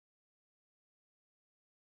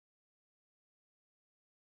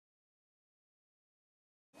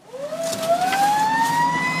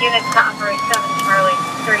units to operate 7 Charlie,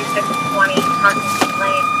 3620, Parkinson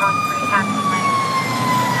Lane, Crossbury Happy Lane.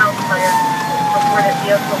 House fire. Reported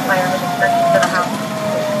vehicle fire with extension to the house.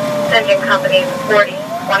 Engine company 40,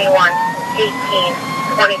 21, 18,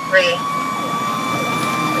 23.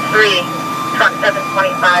 3, truck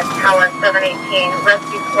 725, tower 718,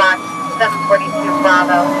 rescue squad 742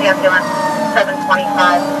 Bravo, ambulance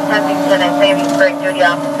 725, Kensington and Sambiesburg duty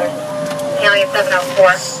officers. Battalion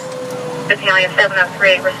 704, Battalion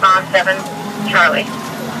 703, response 7, Charlie.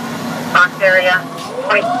 Box area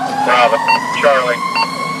 20. Bravo, Charlie.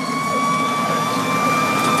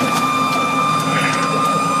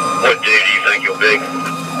 What day do you think you'll be?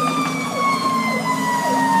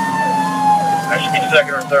 I should be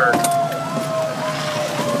second or third.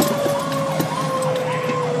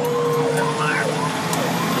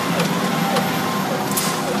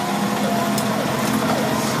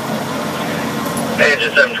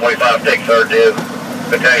 Engine 725, take third due.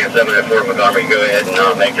 Battalion 704 Montgomery, go ahead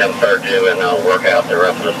and make them third due, and I'll work out the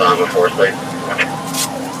rest of the assignment for us, please.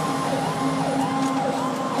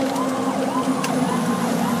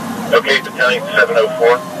 Okay, Battalion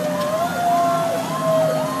 704.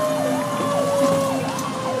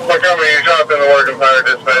 Montgomery, you drop in the word of fire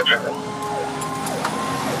dispatch.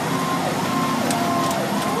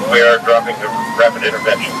 We are dropping the rapid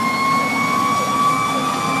intervention.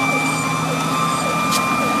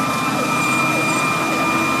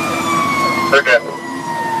 Okay.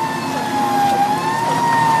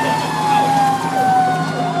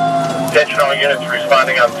 Attention all units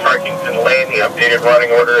responding on Parkinson Lane. The updated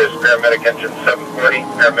running order is Paramedic Engine 740,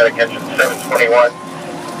 Paramedic Engine 721,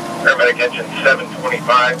 Paramedic Engine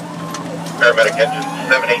 725, Paramedic Engine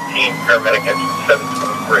 718, Paramedic Engine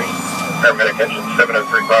 723, Paramedic Engine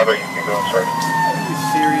 703 Bravo. You can go, sir.